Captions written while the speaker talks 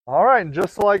All right,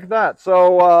 just like that.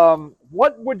 So,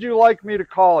 what would you like me to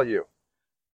call you?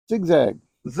 ZigZag.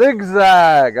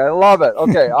 ZigZag. I love it.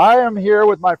 Okay, I am here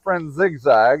with my friend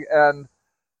ZigZag, and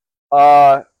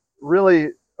uh, really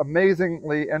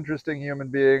amazingly interesting human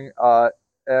being.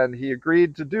 And he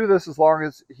agreed to do this as long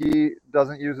as he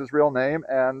doesn't use his real name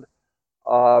and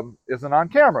isn't on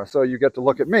camera. So you get to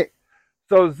look at me.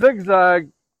 So, ZigZag,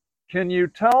 can you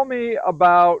tell me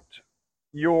about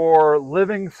your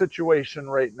living situation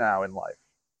right now in life?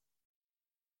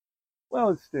 Well,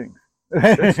 it stinks.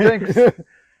 It stinks.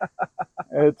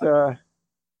 It's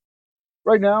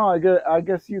right now. I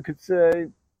guess you could say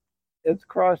it's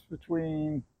crossed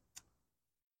between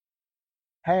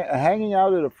hanging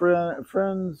out at a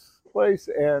friend's place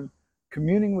and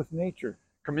communing with nature.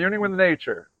 Communing with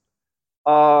nature.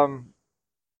 Um,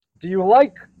 do you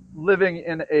like living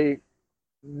in a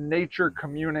nature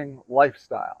communing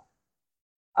lifestyle?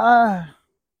 Uh,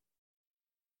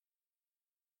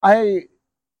 I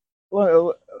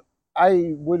well,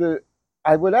 I would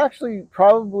I would actually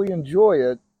probably enjoy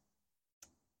it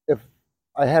if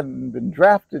I hadn't been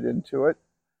drafted into it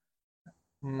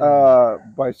Hmm.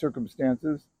 by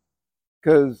circumstances,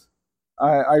 because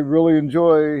I really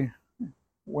enjoy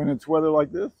when it's weather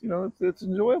like this. It's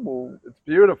enjoyable It's if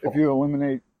beautiful. you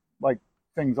eliminate like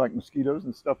things like mosquitoes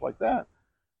and stuff like that.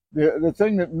 The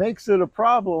thing that makes it a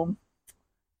problem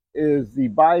is the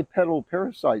bipedal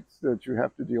parasites that you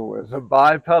have to deal with. The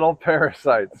bipedal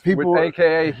parasites, with People,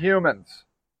 AKA humans.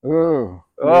 oh,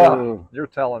 Ugh, oh. you're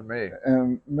telling me.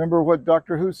 And remember what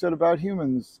Doctor Who said about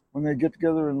humans: when they get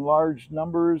together in large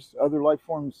numbers, other life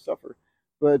forms suffer.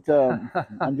 But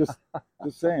I'm just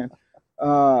saying,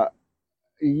 uh,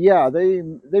 yeah, they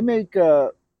make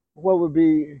what would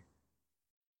be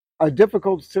a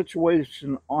difficult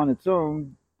situation on its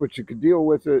own, but you could deal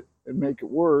with it and make it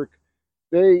work.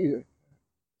 They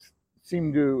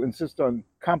seem to insist on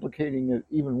complicating it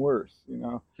even worse.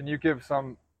 Can you give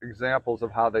some examples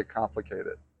of how they complicate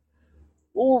it?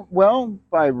 Well,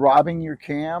 by robbing your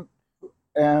camp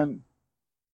and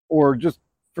or just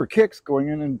for kicks going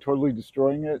in and totally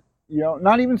destroying it.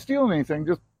 Not even stealing anything,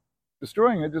 just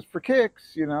destroying it just for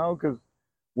kicks. Because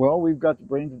well, we've got the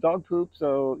brains of dog poop,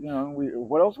 so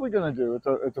what else are we gonna do?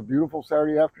 It's a beautiful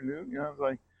Saturday afternoon. It's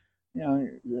like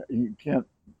you can't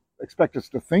expect us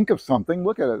to think of something.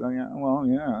 Look at it. Well,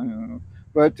 yeah.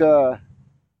 But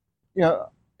you know,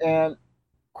 and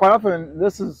quite often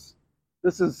this is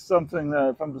something that,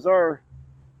 if I'm bizarre,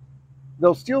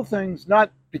 they'll steal things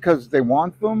not because they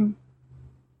want them,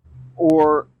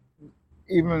 or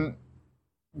even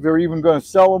they're even going to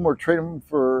sell them or trade them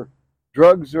for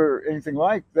drugs or anything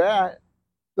like that.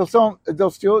 They'll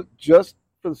steal it just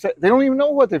for the sake. They don't even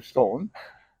know what they've stolen,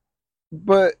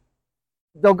 but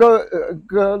they'll go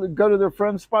to their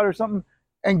friend's spot or something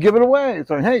and give it away. It's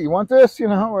like, hey, you want this,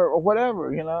 or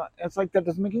whatever. It's like, that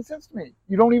doesn't make any sense to me.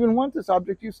 You don't even want this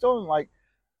object you've stolen. What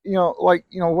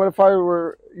if I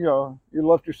were, you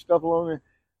left your stuff alone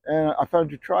and I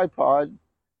found your tripod,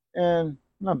 and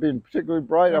not being particularly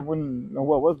bright, I wouldn't know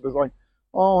what it was, but it's like,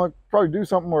 oh, I'd probably do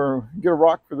something or get a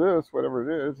rock for this, whatever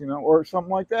it is, or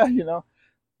something like that.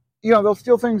 They'll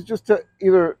steal things just to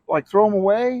either like throw them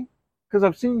away, because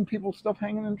I've seen people's stuff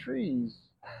hanging in trees.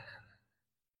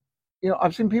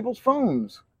 I've seen people's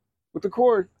phones with the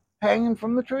cord hanging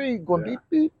from the tree, going Yeah. beep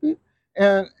beep beep,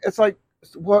 and it's like,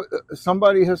 what,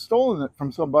 somebody has stolen it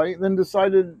from somebody, then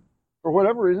decided for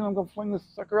whatever reason, I'm going to fling this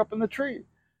sucker up in the tree,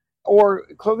 or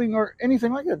clothing or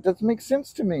anything like that. It doesn't make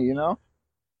sense to me.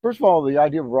 First of all, the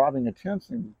idea of robbing a tent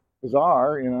seems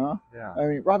bizarre. Yeah. I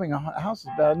mean, robbing a house is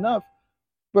bad enough,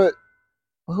 but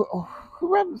who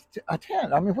robs a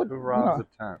tent? I mean, what, Who robs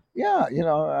a tent? yeah,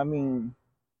 I mean,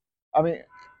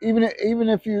 even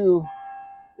if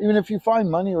you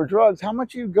find money or drugs, how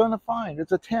much are you gonna find?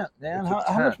 It's a tent, man. It's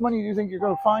a How much tent. money do you think you're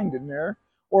gonna find in there,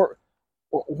 or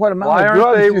what amount Why of aren't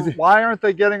drugs they do you think? why aren't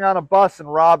they getting on a bus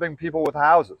and robbing people with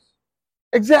houses?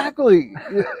 Exactly.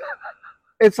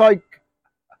 It's like,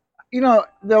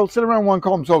 they'll sit around, one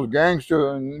call themselves a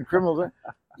gangster and criminals.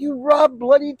 You rob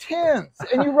bloody tents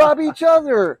and you rob each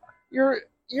other. You're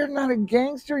not a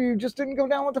gangster. You just didn't go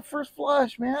down with the first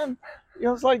flush, man.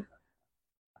 It's like,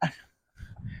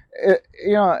 it,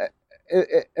 you know,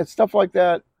 it's stuff like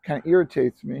that kind of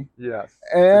irritates me. Yes.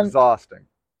 It's And exhausting.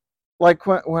 like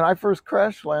when I first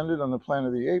crash landed on the Planet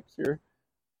of the Apes here,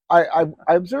 I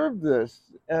observed this,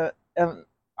 and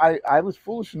I was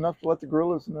foolish enough to let the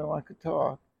gorillas know I could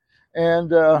talk,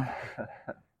 and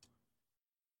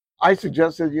I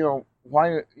suggested,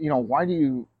 why do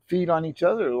you feed on each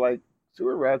other like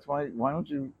sewer rats? Why don't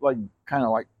you like kind of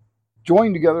like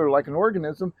join together like an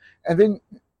organism, and then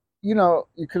you know,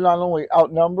 you can not only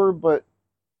outnumber but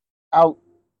out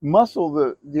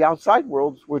muscle the outside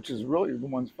worlds, which is really the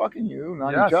ones fucking you,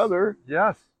 not Yes. each other.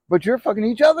 Yes. But you're fucking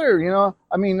each other, you know.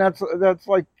 I mean, that's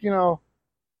like, you know,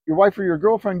 your wife or your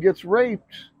girlfriend gets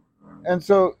raped, and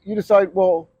so you decide,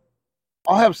 well,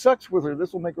 I'll have sex with her.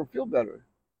 This will make her feel better.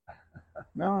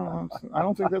 No, I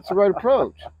don't think that's the right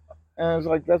approach. And it's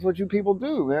like, that's what you people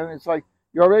do, man. It's like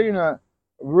you're already in a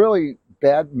really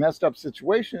bad, messed up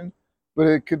situation, but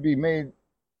it could be made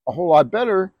a whole lot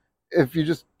better if you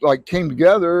just like came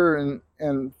together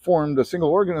and formed a single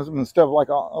organism instead of like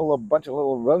a bunch of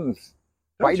little rodents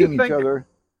fighting each other.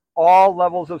 All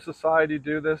levels of society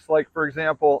do this. Like, for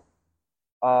example,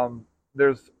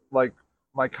 there's like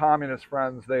my communist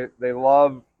friends, they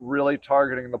love really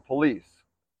targeting the police.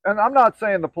 And I'm not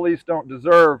saying the police don't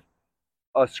deserve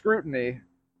scrutiny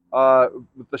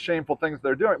with the shameful things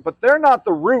they're doing, but they're not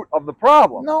the root of the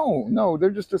problem. No, they're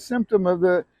just a symptom of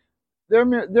the. They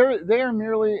are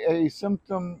merely a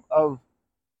symptom of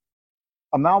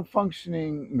a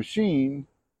malfunctioning machine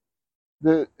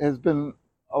that has been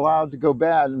allowed to go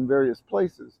bad in various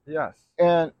places. Yes.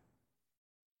 And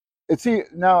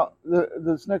now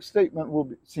this next statement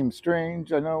will seem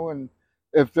strange, I know, and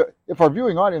if our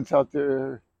viewing audience out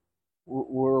there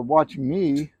were watching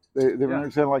me, they were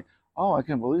understand like, oh, I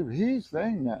can't believe he's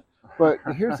saying that. But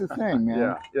here's the thing,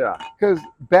 man. Yeah. Because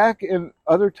back in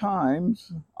other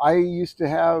times, I used to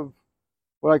have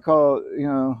what I call, you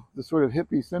know, the sort of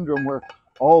hippie syndrome where,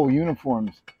 oh,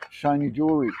 uniforms, shiny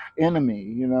jewelry, enemy,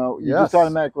 you know, you just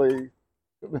automatically.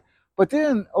 But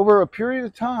then over a period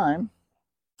of time,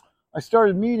 I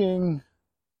started meeting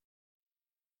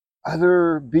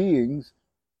other beings,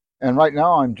 and right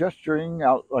now I'm gesturing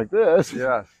out like this.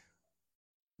 Yes.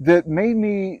 That made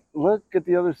me look at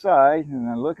the other side, and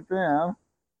I look at them.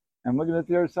 I'm looking at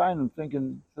the other side, and I'm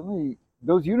thinking, suddenly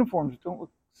those uniforms don't look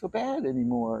so bad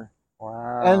anymore.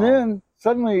 Wow. And then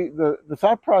suddenly the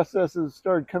thought processes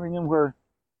started coming in where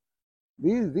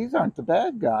these aren't the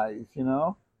bad guys, you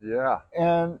know. Yeah.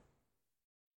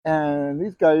 And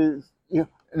these guys, you know,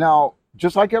 now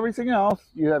just like everything else,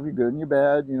 you have your good and your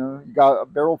bad. You know, you got a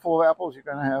barrel full of apples, you're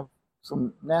gonna have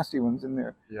some nasty ones in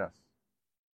there. Yes.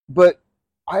 But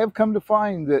I have come to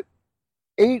find that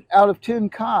 8 out of 10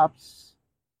 cops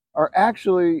are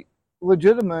actually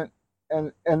legitimate,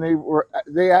 and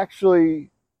they actually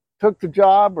took the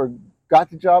job or got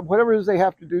the job, whatever it is they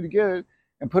have to do to get it,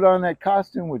 and put on that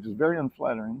costume, which is very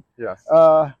unflattering. Yes.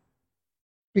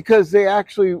 Because they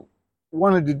actually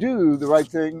wanted to do the right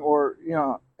thing, or, you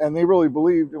know, and they really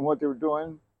believed in what they were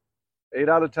doing. 8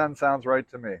 out of 10 sounds right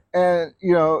to me. And,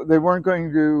 you know, they weren't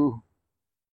going to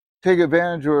take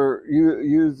advantage or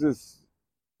use this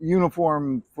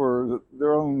uniform for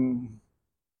their own,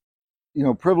 you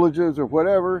know, privileges or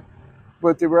whatever,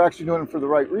 but they were actually doing it for the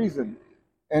right reason.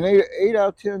 And 8 out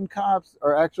of 10 cops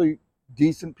are actually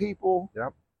decent people.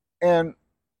 Yep. And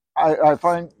I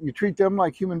find you treat them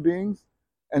like human beings,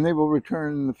 and they will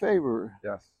return the favor.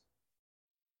 Yes.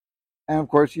 And of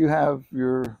course, you have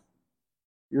your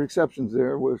exceptions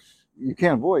there, which you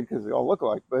can't avoid because they all look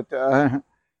alike. But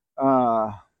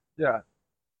yeah.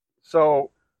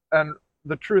 So, and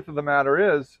the truth of the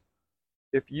matter is,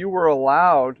 if you were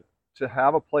allowed to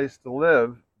have a place to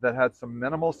live that had some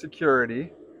minimal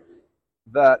security,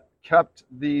 that kept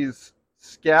these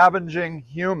scavenging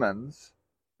humans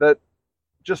that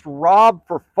just rob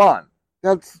for fun.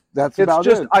 That's It's about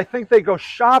just, it. I think they go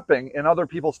shopping in other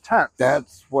people's tents.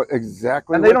 That's what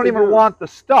exactly. And they don't even want the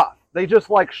stuff. They just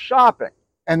like shopping.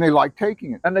 And they like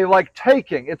taking it. And they like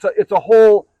taking. It's a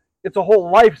whole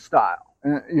lifestyle.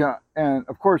 Yeah, and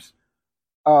of course,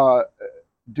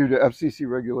 due to FCC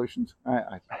regulations,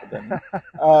 I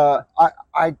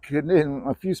can name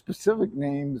a few specific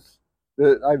names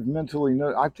that I've mentally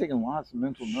noted. I've taken lots of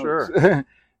mental notes. Sure.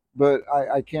 But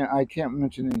I can't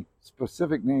mention any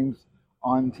specific names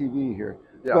on TV here.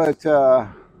 Yes. But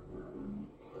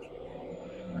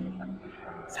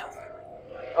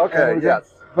okay.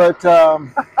 Yes. But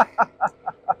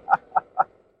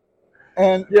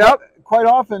and Yep. quite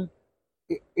often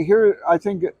here I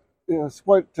think is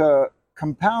what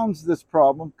compounds this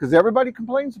problem, because everybody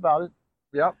complains about it.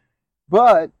 Yep.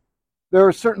 But there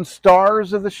are certain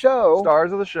stars of the show.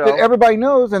 Stars of the show. That everybody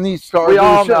knows, and these stars. We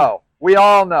all know. We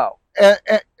all know.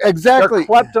 Exactly. They're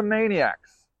kleptomaniacs.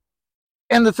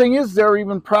 And the thing is, they're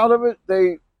even proud of it.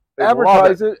 They love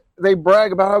advertise it. They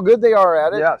brag about how good they are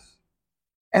at it. Yes.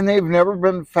 And they've never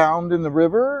been found in the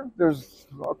river. There's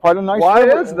quite a nice Why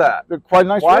river. is that? There's quite a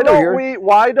nice Why river don't here.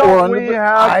 why don't we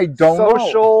have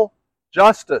social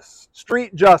justice,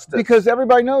 street justice? Because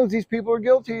everybody knows these people are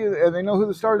guilty, and they know who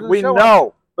the stars of the show are. We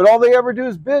know. But all they ever do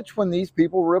is bitch when these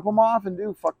people rip them off and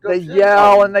do fucked up They shit.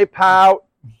 yell and they pout,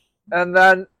 and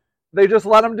then they just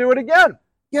let them do it again.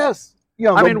 Yes. You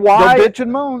know, I mean, why? They'll bitch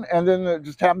and moan, and then it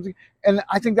just happens. And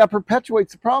I think that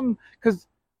perpetuates the problem, because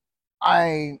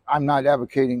I'm not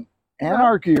advocating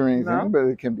anarchy or anything, but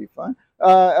it can be fun.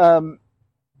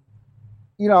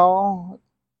 You know,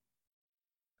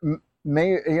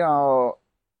 no,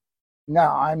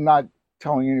 I'm not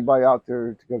telling anybody out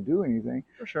there to go do anything.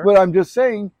 For sure. But I'm just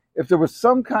saying, if there was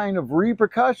some kind of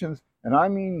repercussions, and I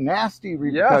mean nasty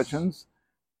repercussions.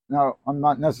 Yes. Now, I'm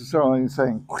not necessarily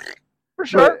saying. For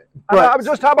sure. But I'm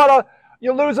just, how about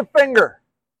you lose a finger?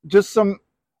 Just some.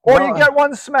 Or you get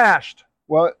one smashed.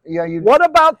 Well, yeah. What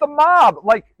about the mob?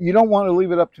 Like, you don't want to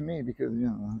leave it up to me, because, you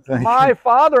know. My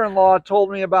father-in-law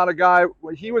told me about a guy,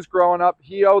 when he was growing up,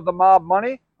 he owed the mob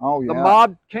money. Oh, yeah. The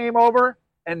mob came over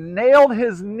and nailed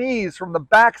his knees from the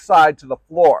backside to the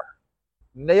floor.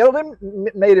 Nailed him,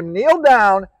 made him kneel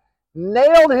down,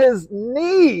 nailed his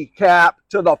kneecap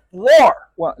to the floor.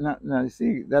 Well, now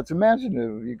see, that's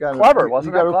imaginative. You got clever,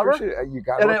 wasn't that clever? You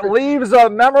got, and it leaves a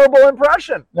memorable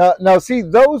impression. Now, see,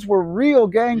 those were real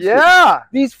gangsters. Yeah,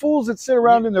 these fools that sit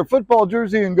around in their football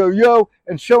jersey and go yo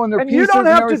and showing their pieces. And you don't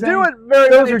have to do it very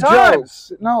many times.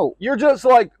 Jokes. No, you're just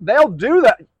like, they'll do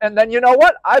that, and then you know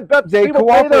what? I bet people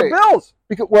pay their bills.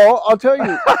 Because, well, I'll tell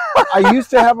you, I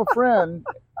used to have a friend,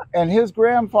 and his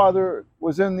grandfather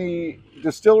was in the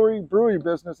distillery brewery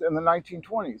business in the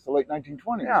 1920s, the late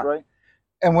 1920s, right?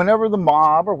 And whenever the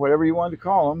mob, or whatever you wanted to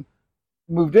call them,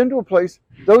 moved into a place,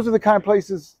 those are the kind of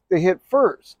places they hit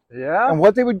first. Yeah. And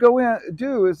what they would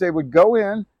do is they would go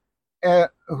in, and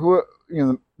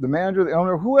the manager, the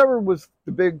owner, whoever was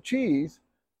the big cheese,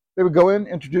 they would go in,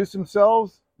 introduce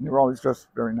themselves. And they were always dressed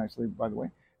very nicely, by the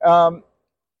way.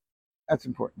 That's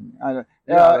important. Anyway,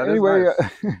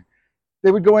 nice. They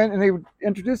would go in and they would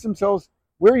introduce themselves.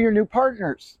 We're your new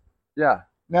partners. Yeah.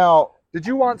 Now, did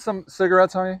you want some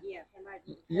cigarettes, honey? Yeah.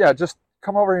 Yeah, just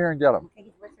come over here and get them.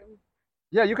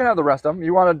 Yeah, you can have the rest of them.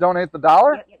 You want to donate the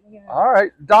 $1? Yeah. All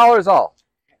right, $1 all.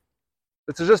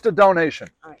 It's just a donation.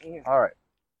 All right.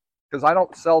 Because I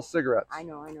don't sell cigarettes. I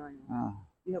know.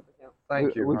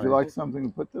 Thank you. Would you like something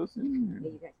to put those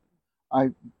in? Yeah,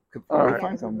 I could probably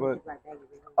find some, but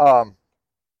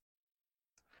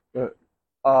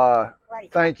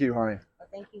thank you, honey.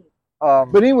 Thank you.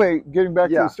 But anyway, getting back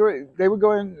to the story, they would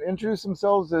go in and introduce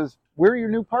themselves as, we're your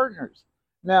new partners.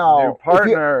 Now,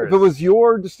 if it was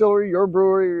your distillery, your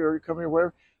brewery, or your company, or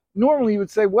whatever, normally you would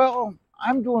say, well,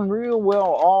 I'm doing real well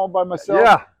all by myself.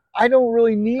 Yeah. I don't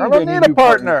really need I don't need a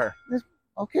partner.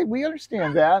 Okay, we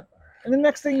understand that. And the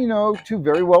next thing you know, two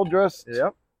very well-dressed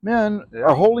men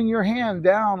are holding your hand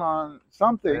down on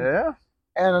something. Yeah.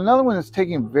 And another one is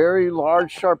taking a very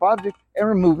large, sharp object and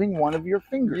removing one of your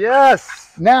fingers.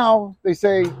 Yes. Now, they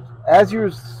say, as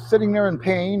you're sitting there in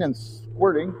pain and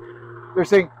squirting, they're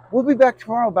saying, we'll be back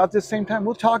tomorrow about this same time.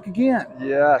 We'll talk again.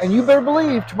 Yes. And you better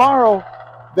believe tomorrow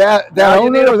that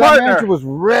owner or that manager was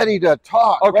ready to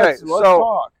talk. Okay, let's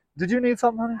talk. Did you need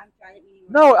something, honey?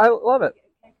 No, I love it.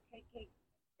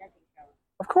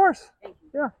 Of course.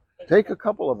 Yeah. Take a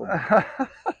couple of them.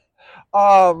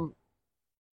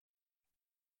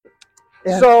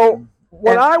 So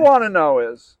what I want to know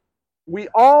is, we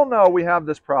all know we have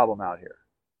this problem out here.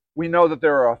 We know that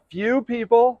there are a few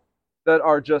people that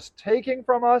are just taking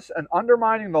from us and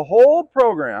undermining the whole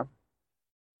program.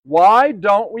 Why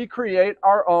don't we create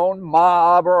our own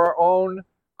mob or our own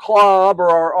club or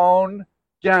our own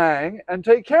gang and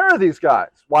take care of these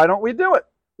guys? Why don't we do it?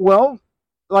 Well,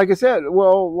 like I said,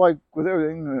 like with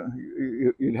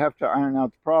everything, you'd have to iron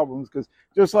out the problems, because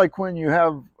just like when you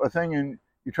have a thing and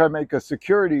you try to make a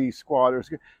security squad, or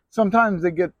sometimes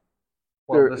they get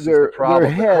this is the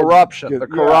problem. The corruption. The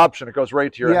corruption. It goes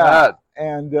right to your head.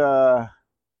 And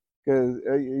because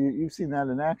you've seen that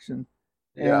in action.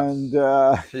 Yes. And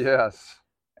yes.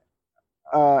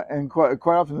 And quite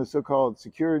often the so-called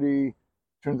security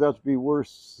turns out to be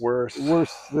worse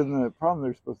than the problem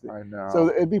they're supposed to. I know. So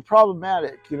it'd be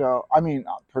problematic, you know. I mean,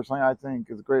 personally, I think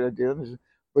it's a great idea,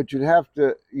 but you'd have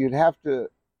to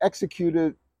execute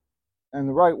it in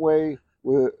the right way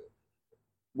with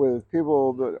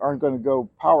people that aren't going to go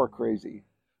power crazy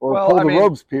or pull the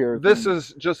Robespierre. This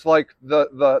is just like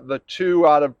the 2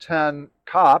 out of 10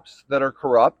 cops that are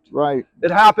corrupt. Right.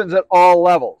 It happens at all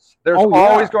levels. There's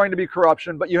always going to be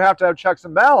corruption, but you have to have checks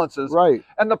and balances. Right.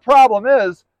 And the problem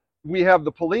is, we have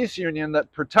the police union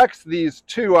that protects these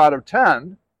 2 out of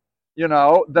 10, you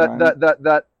know,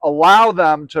 that allow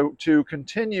them to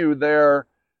continue their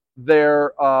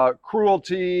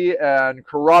cruelty and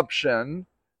corruption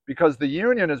because the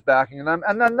union is backing them,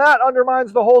 and then that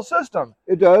undermines the whole system.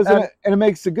 It does, and it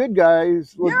makes the good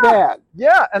guys look bad.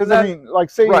 Yeah, and because I mean, like,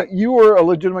 say you were a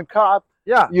legitimate cop.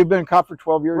 Yeah, you've been a cop for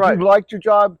 12 years. Right. You liked your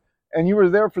job, and you were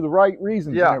there for the right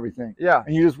reasons and everything. Yeah,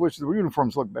 and you just wish the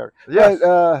uniforms looked better. Yes.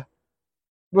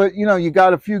 But you know, you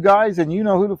got a few guys, and you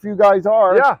know who the few guys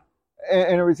are. Yeah,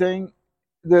 and everything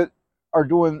that are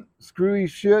doing screwy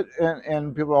shit,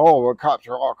 and people, oh, well, cops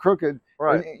are all crooked.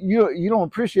 Right. And you don't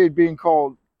appreciate being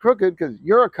called crooked because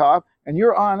you're a cop and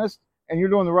you're honest and you're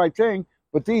doing the right thing.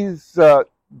 But these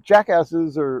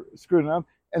jackasses are screwing up,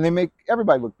 and they make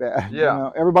everybody look bad. Yeah. You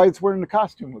know? Everybody that's wearing the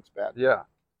costume looks bad. Yeah.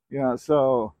 Yeah.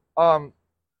 So.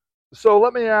 So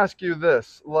let me ask you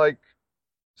this: like,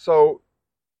 so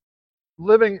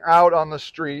living out on the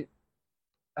street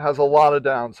has a lot of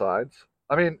downsides.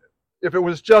 I mean, if it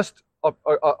was just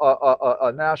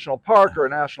a national park or a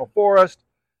national forest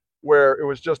where it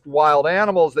was just wild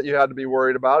animals that you had to be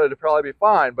worried about, it'd probably be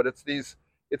fine. But it's these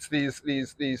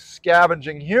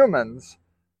scavenging humans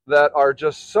that are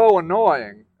just so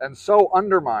annoying and so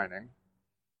undermining.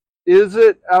 Is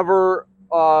it ever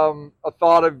a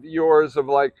thought of yours of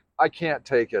like, I can't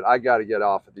take it, I got to get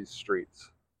off of these streets?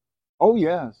 Oh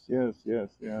yes.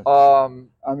 I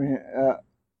mean,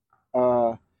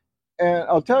 and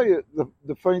I'll tell you,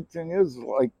 the funny thing is,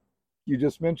 like you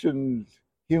just mentioned,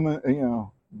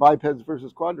 bipeds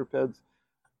versus quadrupeds.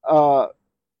 There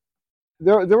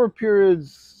were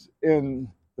periods in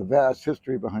the vast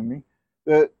history behind me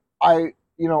that I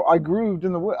grooved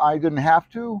in the wood. I didn't have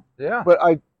to. Yeah. But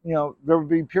there would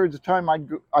be periods of time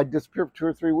I'd disappear for 2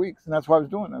 or 3 weeks, and that's what I was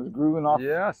doing. I was grooving off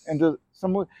into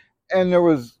some, and there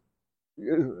was,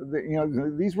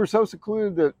 these were so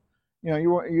secluded that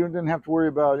you didn't have to worry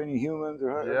about any humans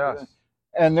or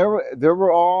and there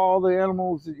were all the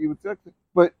animals that you would think,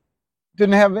 but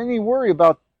didn't have any worry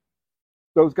about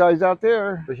those guys out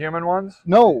there. The human ones?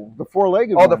 No, the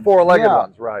four-legged ones. Oh, the four-legged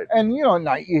ones, right. And at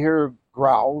night you hear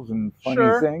growls and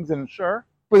funny things, and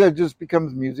but it just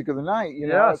becomes music of the night.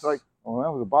 It's like, oh,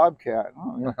 that was a bobcat.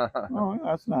 Oh, yeah. Oh, yeah,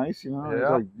 that's nice. It's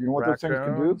like, you know what those things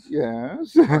can do?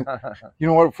 Yes. You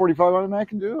know what a 45 automatic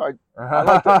can do? I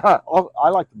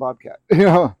like the bobcat.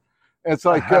 It's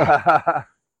like,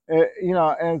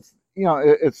 and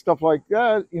it's stuff like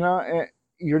that. And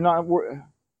you're not.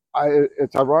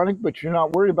 It's ironic, but you're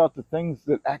not worried about the things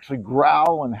that actually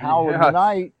growl and howl in the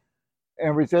night, and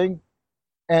everything.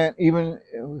 And even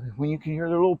when you can hear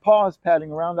their little paws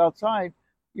patting around outside,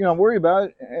 you don't worry about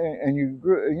it, and you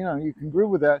can groove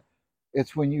with that.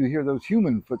 It's when you hear those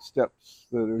human footsteps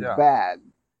that are bad.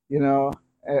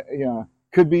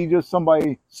 Could be just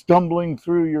somebody stumbling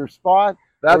through your spot.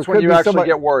 That's when you actually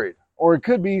get worried. Or it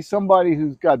could be somebody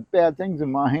who's got bad things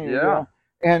in mind. Yeah.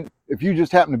 And if you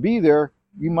just happen to be there,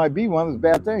 you might be one of those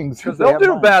bad things. Because they'll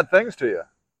do bad things to you.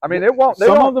 I mean, it won't.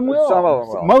 Some of them will. Some of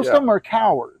them will. Most of them are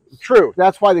cowards. True.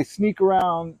 That's why they sneak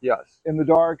around in the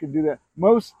dark and do that.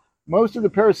 Most of the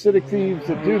parasitic thieves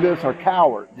that do this are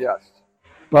cowards. Yes.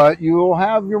 But you will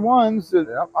have your ones that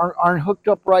aren't hooked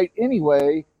up right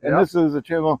anyway. And this is a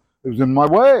channel that was in my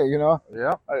way,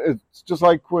 Yeah. It's just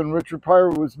like when Richard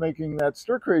Pryor was making that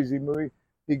Stir Crazy movie.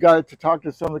 He got to talk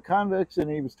to some of the convicts, and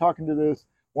he was talking to this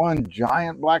one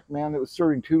giant black man that was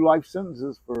serving 2 life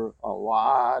sentences for a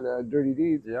lot of dirty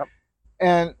deeds. Yep.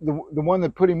 And the one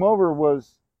that put him over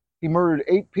was, he murdered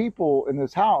 8 people in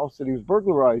this house that he was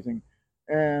burglarizing.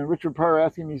 And Richard Pryor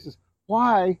asked him, he says,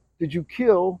 why did you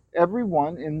kill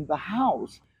everyone in the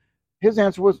house? His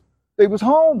answer was, they was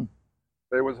home.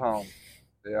 They was home.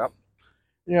 Yeah.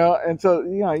 And so,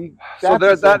 so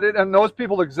and those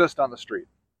people exist on the street.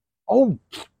 Oh,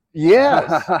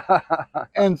 yes.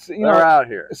 And they're out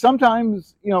here.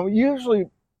 Sometimes, usually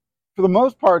for the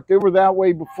most part, they were that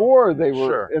way before they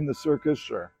were in the circus.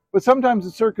 Sure. But sometimes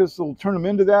the circus will turn them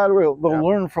into that, or they'll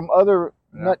learn from other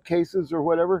nutcases or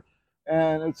whatever.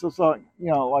 And it's just like,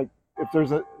 like if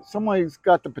there's somebody's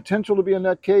got the potential to be a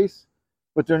nutcase,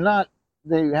 but they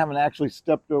haven't actually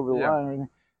stepped over the line or anything.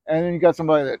 And then you got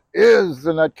somebody that is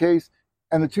the nutcase,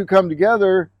 and the two come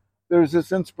together. There's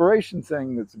this inspiration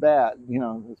thing that's bad,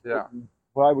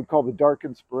 what I would call the dark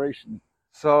inspiration.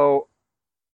 So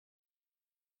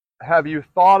have you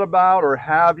thought about, or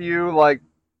have you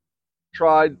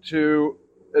tried to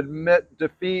admit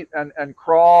defeat and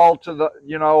crawl to the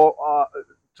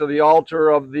to the altar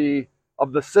of the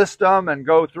system and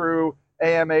go through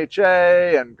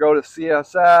AMHA and go to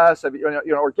CSS,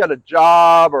 or get a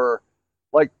job, or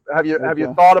have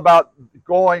you thought about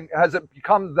going? Has it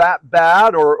become that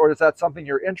bad, or is that something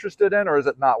you're interested in, or is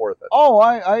it not worth it? Oh,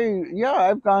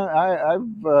 I've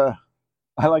gone.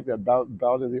 I like that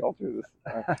bow to the altar.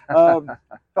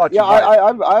 Thought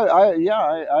Yeah, you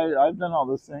might. I've done all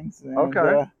those things. And,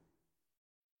 Okay.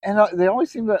 they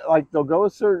always seem to like they'll go a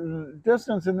certain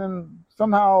distance, and then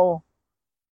somehow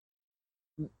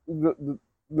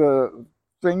the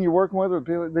thing you're working with, or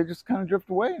people, they just kind of drift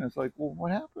away, and it's like, well,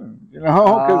 what happened?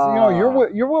 Because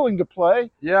you're willing to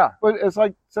play, Yeah. but it's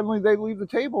like suddenly they leave the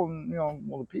table, and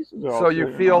well, the pieces are all. So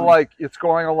you feel like it's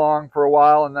going along for a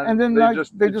while, and then they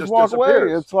it just walk away.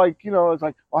 disappears. It's like well,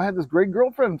 I had this great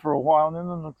girlfriend for a while, and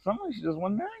then suddenly she just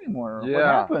wasn't there anymore. Yeah. What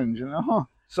happened?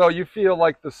 So you feel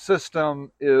like the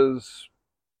system is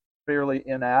fairly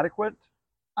inadequate?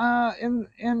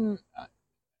 In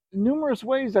numerous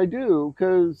ways, I do,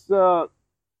 because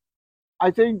I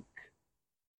think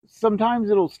sometimes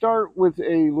it'll start with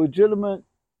a legitimate,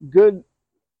 good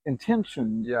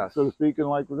intention, Yes. so to speak, and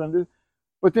like we're going to do,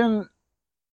 but then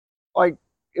like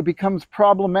it becomes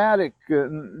problematic,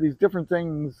 and these different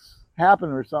things happen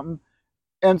or something,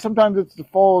 and sometimes it's the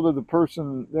fault of the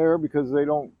person there because they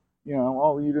don't,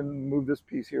 oh, you didn't move this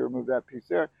piece here, move that piece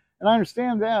there, and I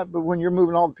understand that, but when you're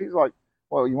moving all the pieces, like,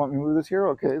 well, you want me to move this here?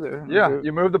 Okay, there. Yeah, okay.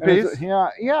 you move the piece.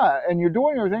 Yeah, and you're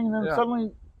doing everything, and then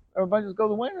suddenly everybody just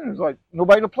goes away, and there's like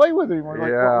nobody to play with anymore.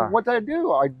 Like, what did I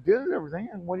do? I did everything,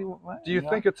 and what do you want? Do you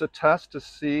think it's a test to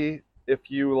see if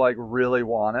you like really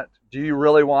want it? Do you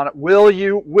really want it? Will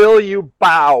you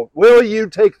bow? Will you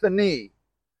take the knee?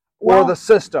 Or the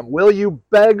system? Will you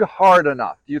beg hard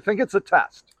enough? Do you think it's a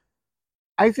test?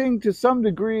 I think to some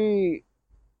degree,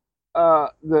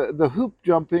 the hoop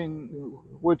jumping,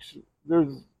 which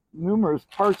there's numerous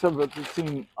parts of it that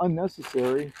seem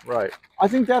unnecessary. Right. I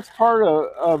think that's part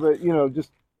of it,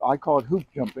 just, I call it hoop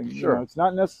jumping. Sure. It's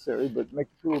not necessary, but make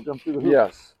the people jump through the hoop.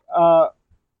 Yes.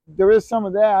 There is some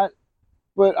of that,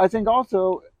 but I think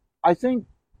also,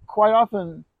 quite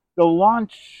often they'll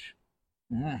launch,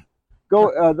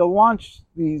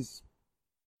 these,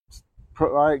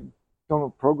 I don't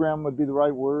know, program would be the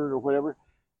right word or whatever,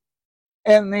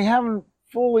 and they haven't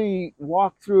fully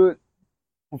walked through it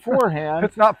beforehand.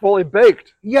 It's not fully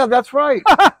baked. Yeah, that's right.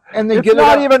 And they it's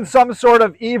not even some sort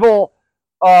of evil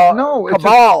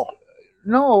cabal.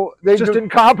 They just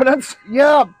incompetence.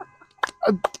 Yeah,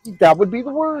 that would be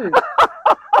the word.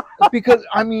 Because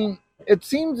it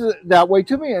seems that way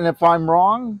to me, and if I'm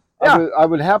wrong, I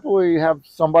would happily have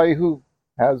somebody who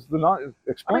has the knowledge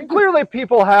explain. Clearly,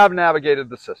 people have navigated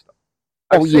the system.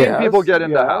 I've seen people get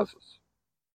into houses.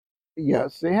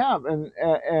 Yes, they have, and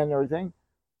everything.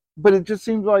 But it just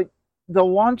seems like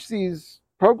they'll launch these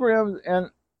programs,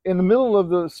 and in the middle of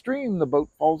the stream, the boat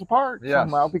falls apart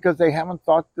somehow because they haven't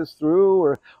thought this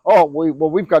through, or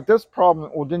we've got this problem.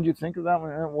 Well, didn't you think of that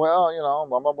one? Well,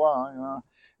 blah blah blah.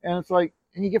 And it's like,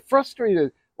 and you get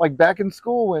frustrated, like back in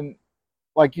school when,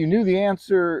 like, you knew the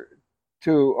answer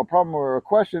to a problem or a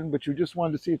question, but you just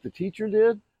wanted to see if the teacher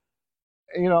did.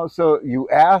 So you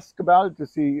ask about it to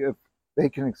see if they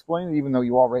can explain it, even though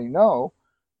you already know.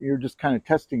 You're just kind of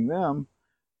testing them,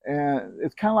 and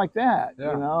it's kind of like that.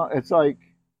 It's like.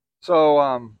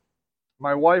 So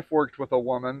my wife worked with a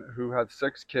woman who had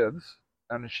 6 kids,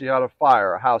 and she had a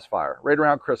house fire right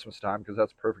around Christmas time, because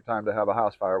that's the perfect time to have a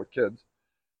house fire with kids,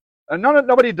 and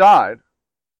nobody died,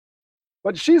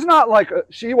 but she's not like,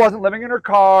 she wasn't living in her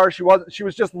car, she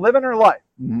was just living her life.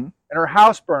 And her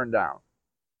house burned down,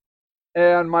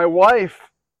 and my wife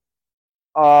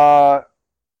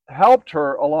helped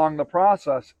her along the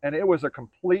process, and it was a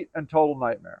complete and total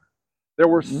nightmare. There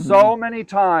were so many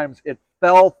times it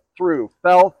fell through,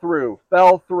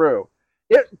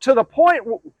 it to the point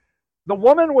the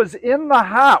woman was in the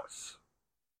house,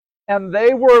 and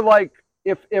they were like,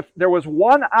 if there was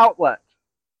one outlet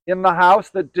in the house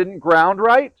that didn't ground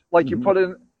right, like you put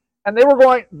in, and they were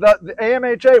going, the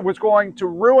AMHA was going to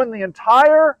ruin the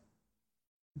entire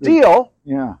deal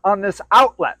on this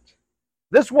outlet.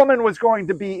 This woman was going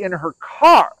to be in her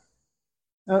car.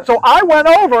 So I went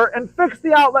over and fixed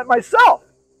the outlet myself.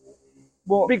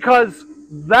 Well, because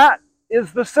that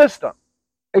is the system.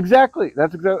 Exactly.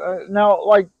 That's exactly. Now,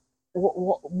 like,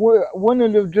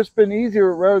 wouldn't it have just been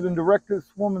easier, rather than direct this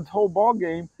woman's whole ball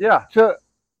game? To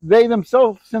they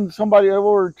themselves send somebody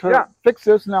over to fix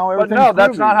this. Now everything's But no,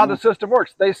 that's not how the system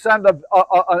works. They send an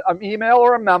email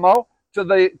or a memo to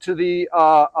the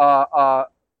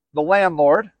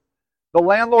landlord. The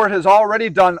landlord has already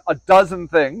done a dozen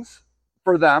things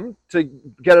for them to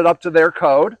get it up to their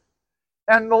code.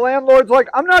 And the landlord's like,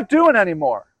 I'm not doing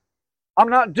anymore. I'm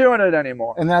not doing it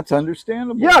anymore. And that's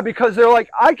understandable. Yeah, because they're like,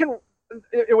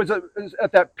 it was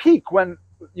at that peak when,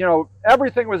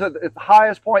 everything was at its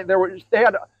highest point. They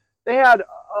had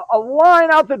a line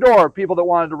out the door of people that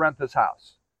wanted to rent this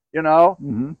house. you know?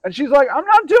 Mm-hmm. And she's like, I'm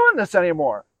not doing this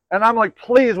anymore. And I'm like,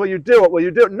 please, will you do it? Will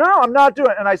you do it? No, I'm not doing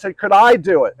it. And I said, could I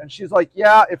do it? And she's like,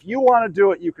 yeah, if you want to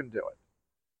do it, you can do it.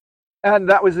 And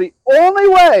that was the only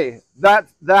way that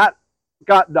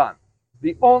got done.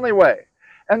 The only way.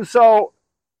 And so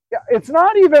it's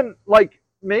not even like,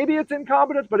 maybe it's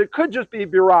incompetence, but it could just be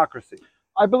bureaucracy.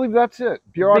 I believe that's it.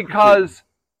 Bureaucracy. Because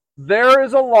there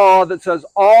is a law that says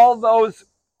all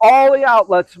the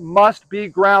outlets must be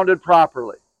grounded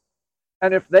properly.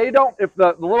 And if they don't, if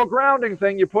the little grounding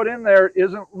thing you put in there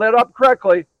isn't lit up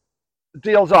correctly, the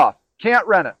deal's off. Can't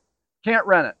rent it. Can't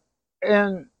rent it.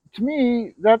 And to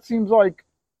me, that seems like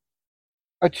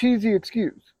a cheesy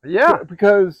excuse. Yeah.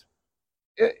 Because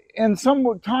in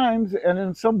some times and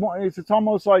in some ways, it's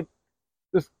almost like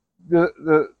this,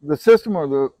 the system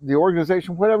or the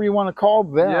organization, whatever you want to call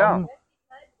them,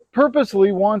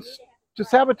 purposely wants to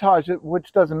sabotage it,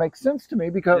 which doesn't make sense to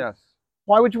me because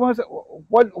why would you want to?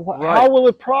 How will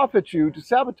it profit you to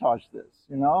sabotage this?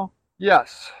 You know?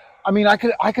 Yes. I mean, I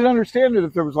could understand it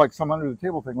if there was like some under the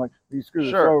table thing, like you screw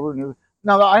this over. And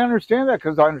now I understand that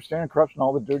because I understand corruption,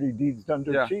 all the dirty deeds done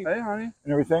dirt cheap, and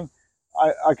everything.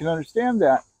 I can understand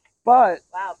that, but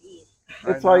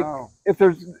it's like if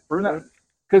there's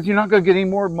because you're not going to get any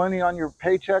more money on your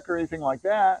paycheck or anything like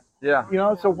that. Yeah. You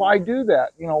know, so why do that?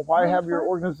 You know, why have your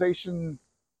organization,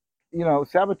 you know,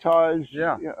 sabotage?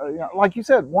 Yeah. You know, like you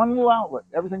said, one little outlet,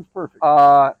 everything's perfect.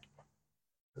 I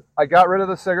got rid of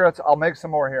the cigarettes. I'll make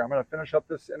some more here. I'm going to finish up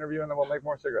this interview and then we'll make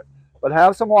more cigarettes. But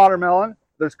have some watermelon.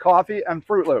 There's coffee and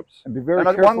Fruit Loops. And be very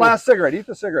careful. One last cigarette. Eat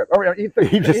the cigarette. Oh, eat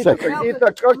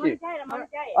the cookie.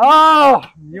 Oh,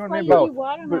 you and me both.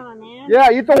 Yeah,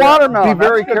 eat the watermelon. Be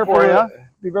very careful.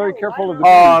 Be very careful of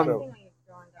the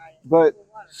But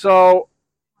so,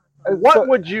 what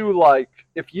would you like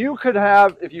if you could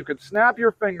snap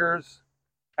your fingers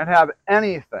and have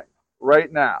anything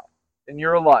right now in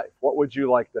your life? What would you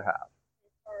like to have?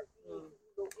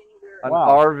 An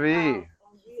RV.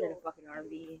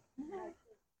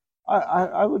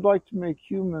 I would like to make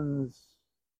humans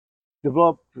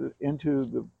develop into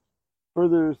the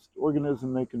furthest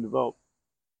organism they can develop,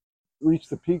 reach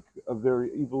the peak of their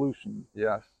evolution.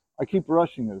 Yes. I keep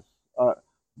rushing this.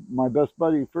 My best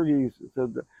buddy Fergie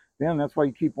said, "Dan, that's why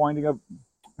you keep winding up."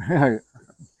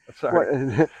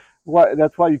 Sorry.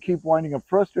 That's why you keep winding up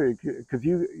frustrated because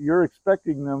you're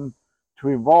expecting them to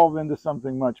evolve into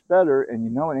something much better, and you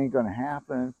know it ain't going to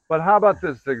happen. But how about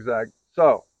this, ZigZag?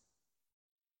 So,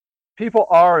 people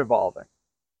are evolving,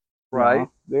 right? Yeah,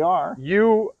 they are.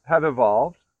 You have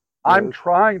evolved. Yes. I'm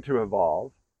trying to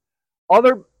evolve.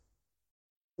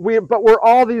 But we're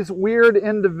all these weird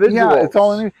individuals.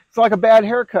 Yeah, it's like a bad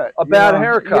haircut. A bad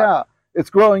haircut. Yeah,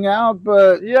 it's growing out,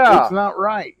 but it's not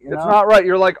right. It's not right.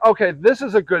 You're like, okay, this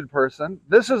is a good person.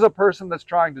 This is a person that's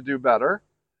trying to do better.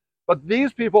 But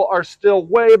these people are still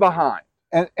way behind.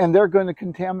 And they're going to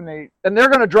contaminate. And they're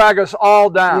going to drag us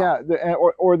all down. Yeah,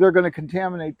 or they're going to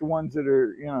contaminate the ones that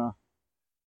are, you know,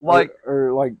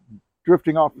 or like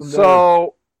drifting off from there.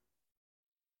 So,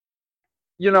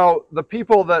 you know, the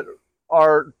people that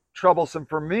are troublesome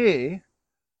for me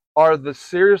are the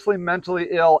seriously mentally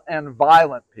ill and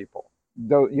violent people.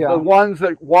 The ones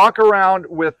that walk around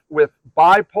with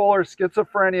bipolar,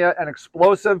 schizophrenia, and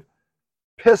explosive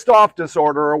pissed off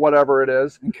disorder or whatever it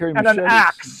is, and an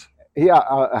axe. Yeah,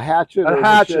 a hatchet. A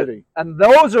hatchet. And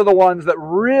those are the ones that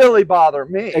really bother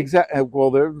me. Exactly.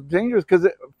 Well, they're dangerous because,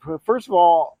 first of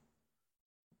all,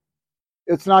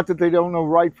 it's not that they don't know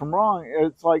right from wrong.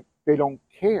 It's like they don't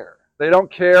care. They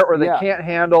don't care, or they can't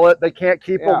handle it. They can't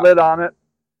keep a lid on it.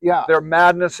 Yeah. Their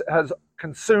madness has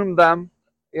consumed them.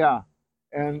 Yeah.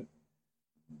 And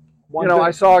you know,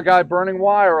 I saw a guy burning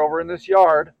wire over in this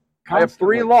yard.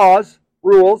 Constantly. I have 3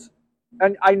 rules,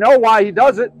 and I know why he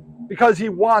does it, because he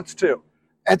wants to.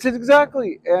 That's it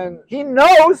exactly. And he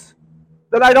knows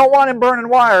that I don't want him burning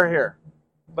wire here,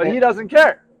 but he doesn't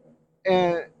care.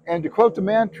 And to quote the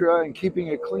mantra, and keeping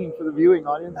it clean for the viewing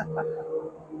audience,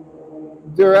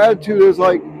 their attitude is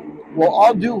like, well,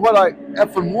 I'll do what I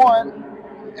effing want,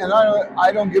 and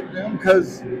I don't give a damn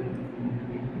because,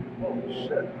 oh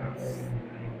shit.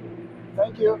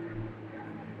 Thank you.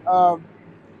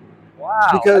 Wow.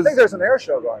 Because I think there's an air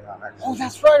show going on, actually. Oh,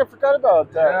 that's right. I forgot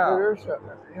about that. Yeah. Air show.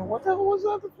 And what the hell was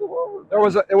that?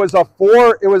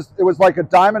 It was like a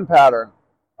diamond pattern,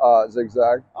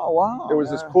 ZigZag. Oh, wow. It was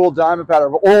this cool diamond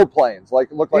pattern of old planes, like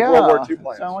it looked like World War II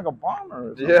planes. Sound like a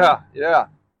bomber. Or something. Yeah.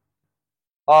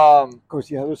 Of course,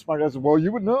 those smart guys. Well,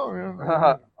 you would know.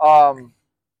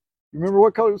 You remember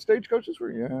what color the stagecoaches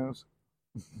were? Yes.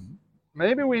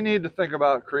 Maybe we need to think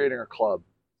about creating a club,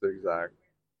 ZigZag,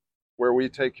 where we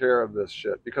take care of this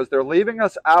shit, because they're leaving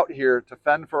us out here to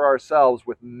fend for ourselves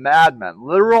with madmen,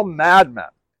 literal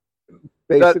madmen.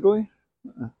 Basically,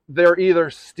 they're either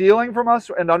stealing from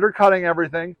us and undercutting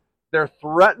everything, they're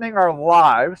threatening our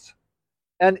lives,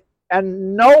 and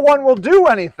no one will do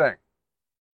anything.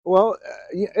 Well,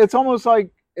 it's almost like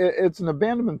it's an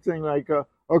abandonment thing. Like,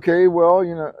 okay, well,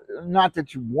 you know, not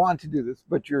that you want to do this,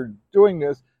 but you're doing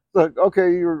this. It's like,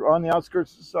 okay, you're on the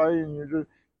outskirts of society, and you're just,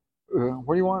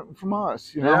 what do you want from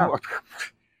us? You know,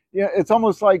 yeah, it's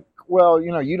almost like, well,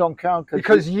 you know, you don't count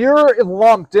because you're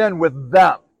lumped in with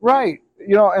them, right?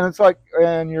 You know, and it's like,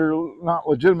 and you're not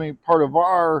legitimately part of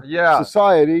our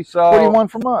society. So what do you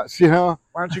want from us? You know,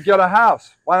 why don't you get a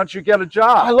house? Why don't you get a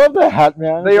job? I love that,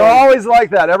 man. They are always like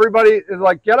that. Everybody is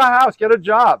like, get a house, get a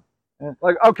job.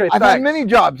 Like, okay, I've had many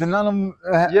jobs, and none of them,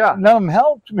 none of them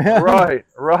helped, man. Right,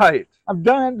 right. I've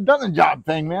done the job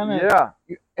thing, man. Yeah.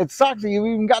 It sucks that you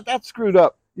even got that screwed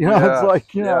up. You know, it's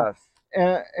like, you know,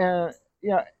 and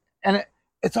yeah, and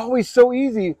it's always so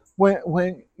easy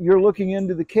when you're looking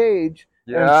into the cage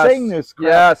and saying this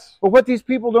crap. Yes. But what these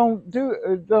people don't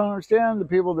understand, the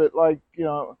people that, like, you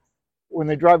know, when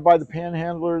they drive by the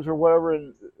panhandlers or whatever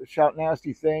and shout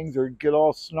nasty things or get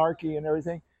all snarky and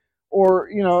everything, or,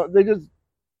 you know, they just,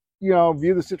 you know,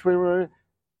 view the situation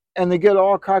and they get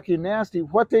all cocky and nasty.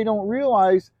 What they don't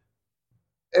realize,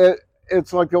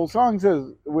 it's like the old song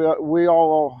says, we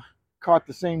all caught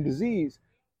the same disease.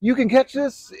 You can catch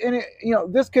this, and you know,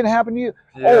 this can happen to you.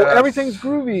 Yes. Oh, everything's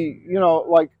groovy. You know,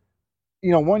 like,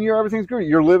 you know, 1 year everything's groovy.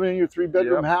 You're living in your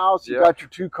 3-bedroom house. You got your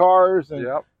 2 cars, and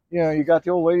you know, you got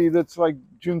the old lady that's like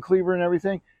June Cleaver and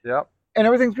everything. Yep. And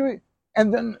everything's groovy.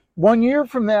 And then 1 year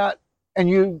from that, and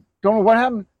you don't know what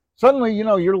happened. Suddenly, you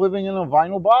know, you're living in a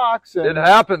vinyl box. And, it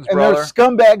happens, and brother. there's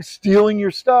scumbags stealing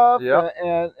your stuff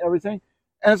and everything.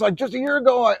 And it's like, just a year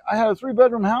ago, I had a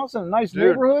 3-bedroom house in a nice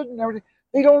neighborhood and everything.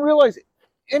 They don't realize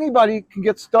anybody can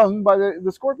get stung by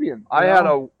the scorpion. I had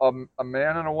a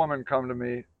man and a woman come to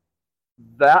me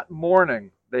that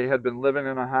morning. They had been living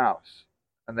in a house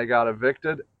and they got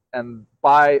evicted. And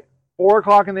by 4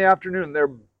 o'clock in the afternoon,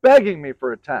 they're begging me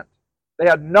for a tent. They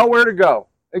had nowhere to go.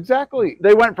 Exactly.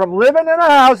 They went from living in a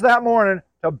house that morning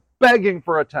to begging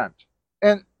for a tent.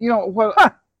 And you know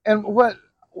what? And what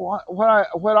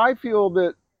I feel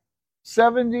that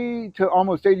 70 to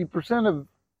almost 80% of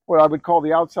what I would call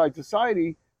the outside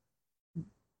society,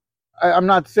 I'm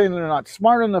not saying they're not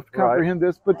smart enough to comprehend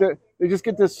this, but they just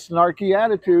get this snarky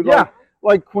attitude.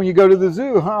 Like when you go to the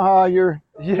zoo, you're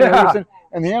you know,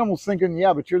 and the animal's thinking,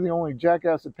 yeah, but you're the only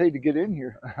jackass that paid to get in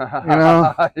here. You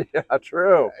know? Yeah,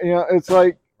 true. You know, it's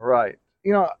like,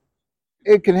 you know,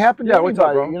 it can happen to anybody, what's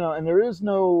up, bro? you know, and there is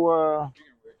no,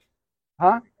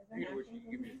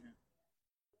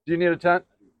 Do you need a tent?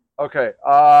 Okay.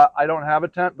 I don't have a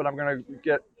tent, but I'm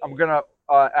gonna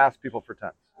ask people for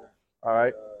tents. All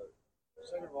right.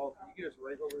 Second of all, can you get us a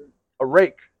rake over here? A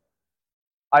rake.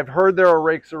 I've heard there are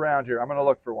rakes around here. I'm gonna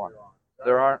look for one.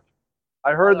 There aren't.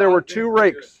 I heard there were 2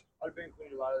 rakes. I've been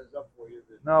cleaning a lot of this up for you.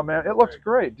 No, man, it looks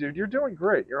great, dude. You're doing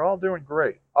great. You're all doing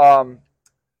great.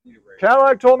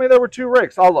 Cadillac told me there were 2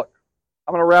 rakes. I'll look.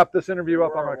 I'm gonna wrap this interview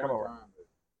up. I'm gonna come over.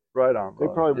 Right on. They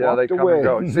probably they walked come away. and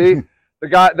go. See, the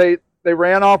guy they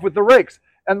ran off with the rakes,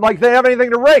 and like they have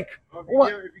anything to rake. Well,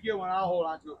 if you get one, I'll hold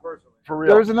on to it personally. For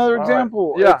real. There's another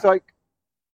example. Right. Yeah. It's like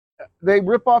they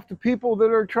rip off the people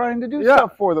that are trying to do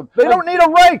stuff for them. They don't need a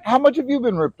rake. How much have you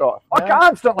been ripped off?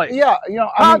 Constantly. Yeah, you know,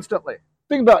 constantly. I mean,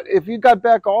 think about it. If you got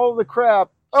back all the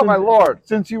crap. Oh my Lord!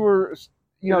 Since you were,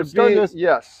 you know, starting this,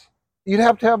 you'd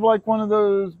have to have like one of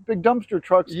those big dumpster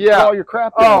trucks to put all your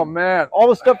crap in. Oh man! All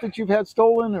the stuff that you've had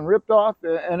stolen and ripped off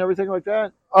and everything like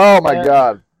that. Oh my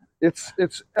God!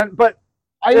 But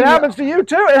it happens to you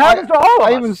too. It happens to all of us.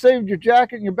 I even saved your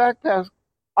jacket and your backpack.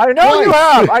 I know you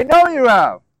have. I know you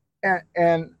have.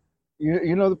 And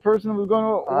you know the person who was going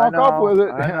to walk off with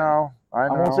it. I know. I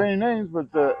won't say any names,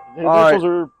 but the initials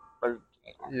are.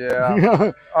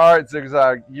 Yeah. All right,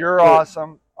 ZigZag. You're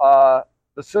awesome. The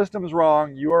system's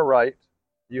wrong. You are right.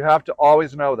 You have to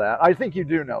always know that. I think you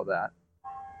do know that.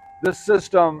 This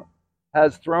system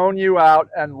has thrown you out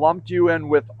and lumped you in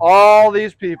with all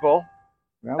these people,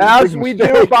 as we do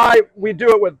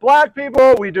it with black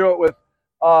people. We do it with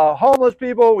homeless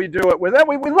people. We do it with them.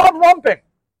 We love lumping.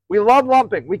 We love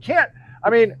lumping. We can't. I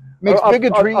mean, makes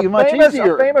bigotry much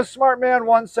easier. A famous smart man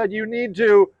once said, "You need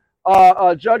to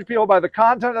judge people by the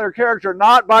content of their character,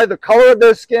 not by the color of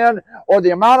their skin or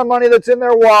the amount of money that's in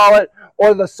their wallet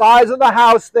or the size of the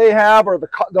house they have or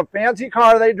the fancy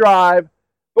car they drive."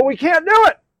 But we can't do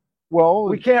it. Well,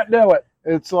 we can't do it.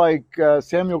 It's like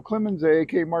Samuel Clemens,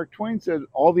 aka Mark Twain, said,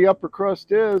 "All the upper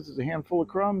crust is a handful of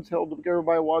crumbs held together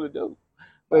by a wad of dough."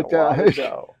 But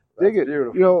dig it,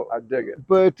 beautiful. you know. I dig it.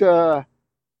 But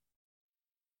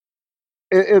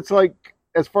it's like,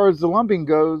 as far as the lumping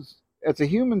goes, it's a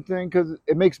human thing because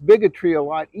it makes bigotry a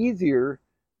lot easier.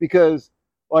 Because,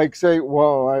 like, say,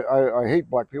 well, I hate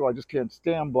black people. I just can't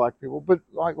stand black people. But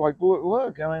like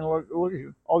look, I mean, look,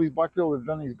 all these black people have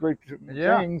done these great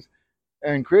things.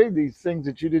 And created these things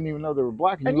that you didn't even know they were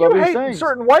black. And you love you these hate things.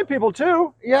 certain white people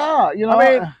too. Yeah, you know.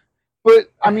 I mean,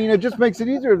 but I mean, it just makes it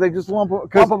easier if they just lump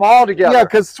them all together. Yeah,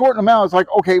 because sorting them out, it's like,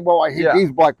 okay, well, I hate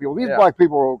these black people. These black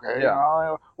people are okay. Yeah. You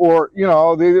know? Or, you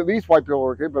know, these white people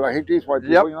are okay, but I hate these white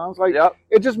people. You know, it's like,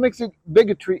 it just makes it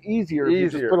bigotry easier if you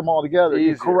just put them all together.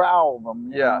 You corral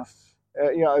them. Yes.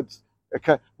 You know,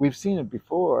 we've seen it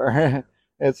before.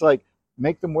 It's like,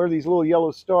 make them wear these little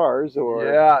yellow stars, or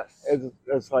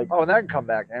it's like, oh, and that can come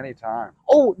back anytime.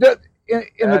 Oh,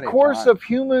 in the course of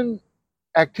human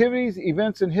activities,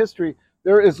 events, and history,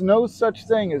 there is no such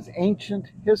thing as ancient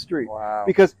history. Wow.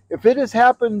 Because if it has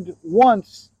happened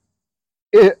once,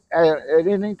 at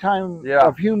any time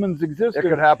of humans' existence, it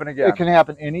could happen again. It can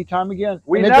happen any time again.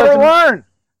 We never learn.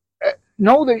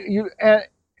 No,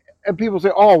 and people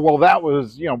say, oh, well, that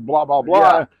was, you know, blah blah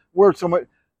blah. Yeah. We're so much.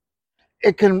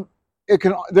 It can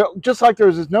just like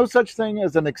there's no such thing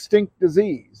as an extinct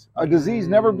disease. A disease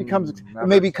never becomes. It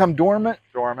may become dormant.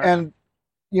 And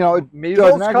you know,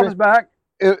 measles comes back,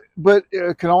 but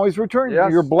it can always return.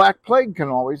 Yes. Your Black Plague can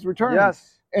always return.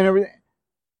 Yes. And everything.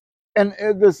 And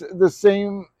the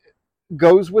same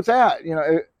goes with that. You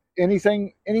know,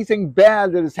 anything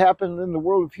bad that has happened in the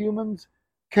world of humans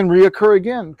can reoccur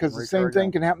again, because the same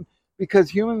thing can happen, because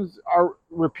humans are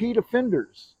repeat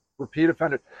offenders.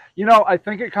 You know, I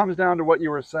think it comes down to what you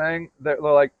were saying. They're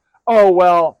like, oh,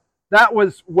 well, that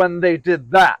was when they did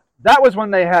that. That was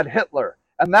when they had Hitler,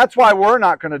 and that's why we're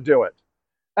not going to do it.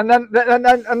 And then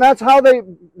that's how they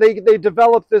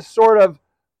develop this sort of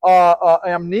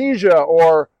amnesia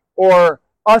or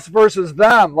us versus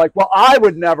them. Like, well, I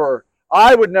would never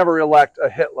elect a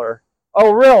Hitler.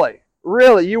 Oh, really?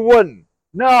 Really? You wouldn't?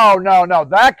 No.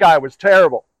 That guy was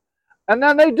terrible. And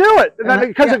then they do it. And then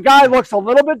because a guy looks a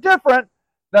little bit different,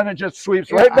 then it just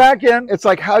sweeps right back in. It's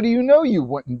like, how do you know you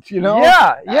wouldn't? You know?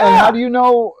 Yeah. And how do you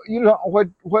know? You know what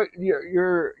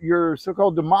your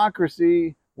so-called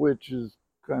democracy, which is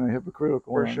kind of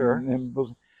hypocritical for sure,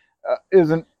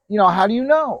 isn't. You know, how do you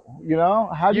know? You know,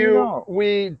 how do you know?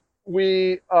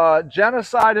 We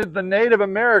genocided the Native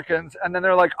Americans, and then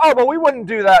they're like, oh, but we wouldn't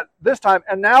do that this time.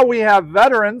 And now we have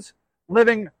veterans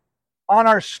living on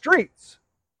our streets,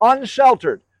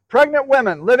 unsheltered, pregnant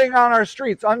women living on our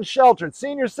streets, unsheltered,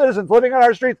 senior citizens living on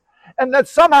our streets, and that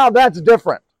somehow that's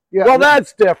different. Yeah, well,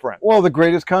 that's different. Well, the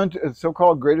greatest country,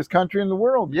 so-called greatest country in the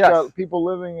world. Yes. Got people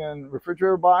living in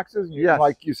refrigerator boxes. Yes.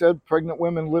 Like you said, pregnant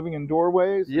women living in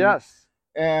doorways. Yes.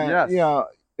 And you know,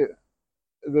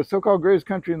 the so-called greatest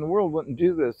country in the world wouldn't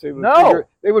do this. They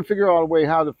would figure out a way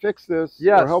how to fix this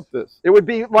or help this. It would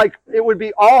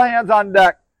be all hands on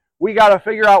deck. We got to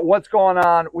figure out what's going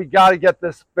on. We got to get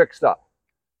this fixed up.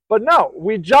 But no,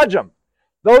 we judge them.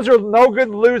 Those are no good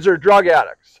loser drug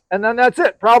addicts. And then that's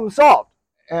it. Problem solved.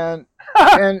 And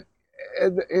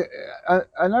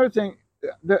another thing,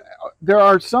 there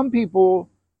are some people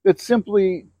that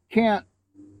simply can't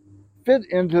fit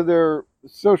into their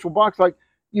social box. Like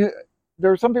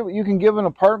there are some people you can give an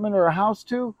apartment or a house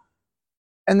to,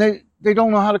 and they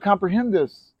don't know how to comprehend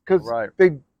this because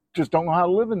they just don't know how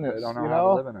to live in this. They don't know how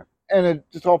to live in it. And it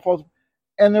just all falls.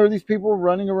 And there are these people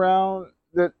running around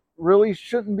that really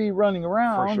shouldn't be running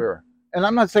around. For sure. And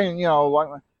I'm not saying, you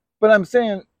know, but I'm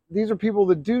saying these are people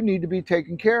that do need to be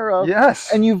taken care of.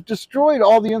 Yes. And you've destroyed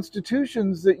all the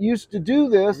institutions that used to do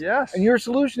this. Yes. And your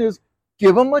solution is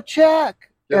give them a check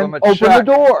and open check.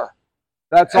 the door.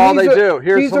 That's all they do.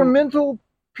 These are mental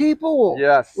people.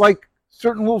 Yes. Like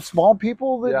certain little small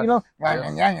people that, you know.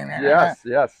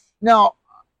 Yes. Now,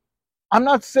 I'm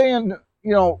not saying,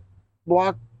 you know,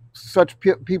 block such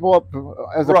people up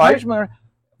as a punishment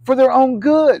for their own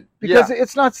good, because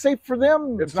it's not safe for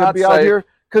them to be out here.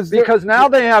 Because now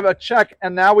they have a check,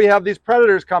 and now we have these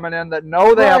predators coming in that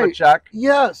know they have a check.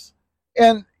 Yes.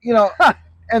 And, you know,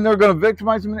 and they're going to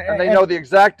victimize them. And they know the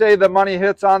exact day the money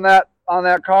hits on that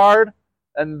card,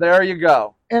 and there you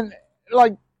go. And,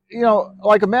 like, you know,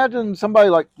 like imagine somebody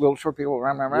like little short people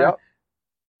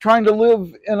trying to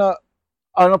live in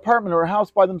an apartment or a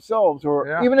house by themselves,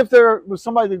 or even if there was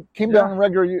somebody that came down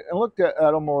regularly and looked at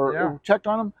them or checked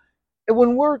on them, it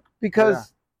wouldn't work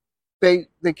because they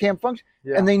can't function.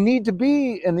 And they need to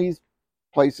be in these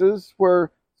places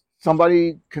where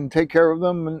somebody can take care of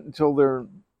them until they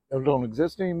don't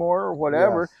exist anymore or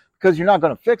whatever. Yes. Because you're not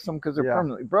going to fix them because they're Yeah.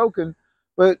 permanently broken.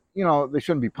 But they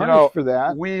shouldn't be punished for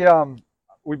that.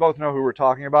 We both know who we're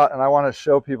talking about, and I want to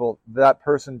show people that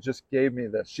person just gave me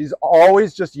this. She's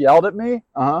always just yelled at me,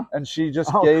 and she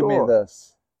just gave me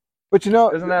this. But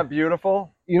isn't that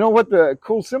beautiful? You know what the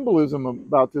cool symbolism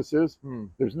about this is?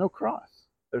 There's no cross.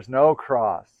 There's no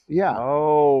cross. Yeah.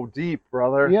 Oh, deep,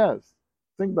 brother. Yes.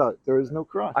 Think about it. There is no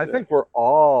cross. I think we're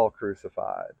all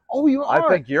crucified. Oh, you are.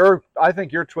 I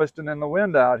think you're twisting in the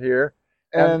wind out here.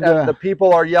 And the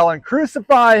people are yelling,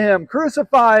 "Crucify him!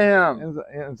 Crucify him!"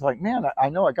 And it's like, man, I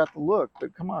know I got the look,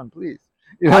 but come on, please.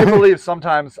 I believe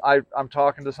sometimes I'm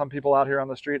talking to some people out here on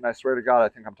the street, and I swear to God, I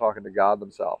think I'm talking to God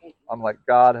themselves. I'm like,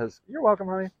 God has. You're welcome,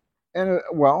 honey. And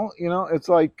well, it's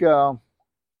like now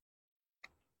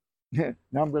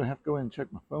I'm gonna have to go in and check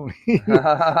my phone. Hate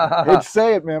to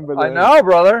say it, man, but I know,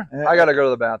 brother. I gotta go to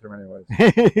the bathroom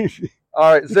anyways.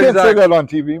 All right, you can't say that on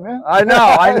TV, man. I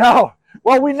know.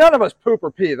 Well, none of us poop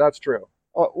or pee. That's true.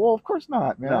 Well, of course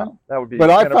not, man. No, that would be. But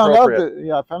I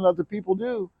found out that people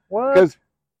do. What? Because,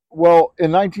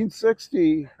 in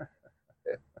 1960,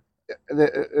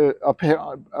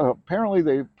 apparently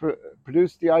they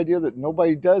produced the idea that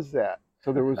nobody does that,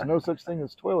 so there was no such thing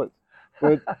as toilets.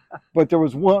 But there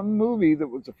was one movie that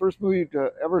was the first movie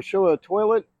to ever show a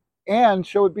toilet and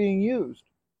show it being used.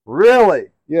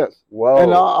 Really? Yes. Whoa.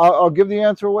 And I'll give the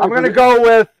answer away. I'm going to go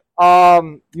with.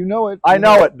 You know it. I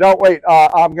know it. Don't wait.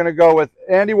 I'm going to go with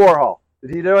Andy Warhol.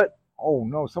 Did he do it? Oh,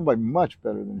 no. Somebody much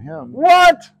better than him.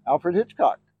 What? Alfred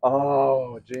Hitchcock.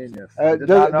 Oh, genius.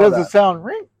 Does it sound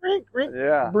ring, ring, ring?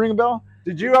 Yeah. Ring a bell?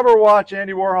 Did you ever watch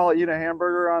Andy Warhol eat a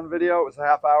hamburger on video? It was a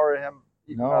half hour of him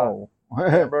eating a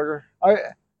hamburger.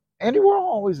 Andy Warhol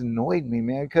always annoyed me,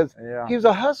 man, because he was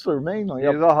a hustler mainly.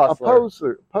 He's a hustler.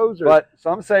 A poser. But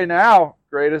some say now,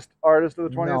 greatest artist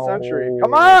of the 20th century.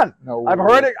 Come on. No. I've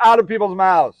heard it out of people's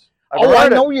mouths. I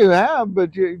know you have,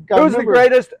 but you got to Who's the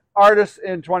greatest artist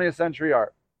in 20th century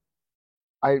art?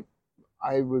 I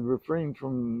would refrain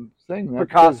from saying that.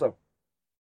 Picasso.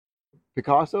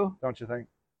 Picasso? Don't you think?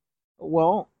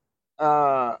 Well,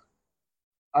 I'm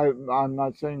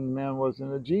not saying the man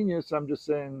wasn't a genius. I'm just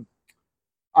saying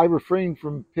I refrain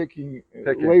from picking.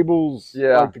 Labels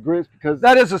like the greatest because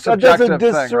that is a subjective thing, right?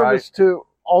 That does a disservice to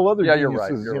all other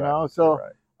geniuses, you're right. you know? So,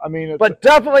 right. I mean... But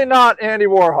definitely not Andy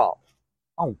Warhol.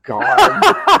 Oh, God.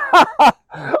 All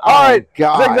right,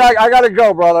 God. ZigZag, I got to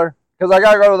go, brother, because I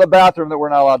got to go to the bathroom that we're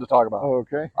not allowed to talk about. Oh,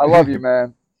 okay. I love you,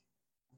 man.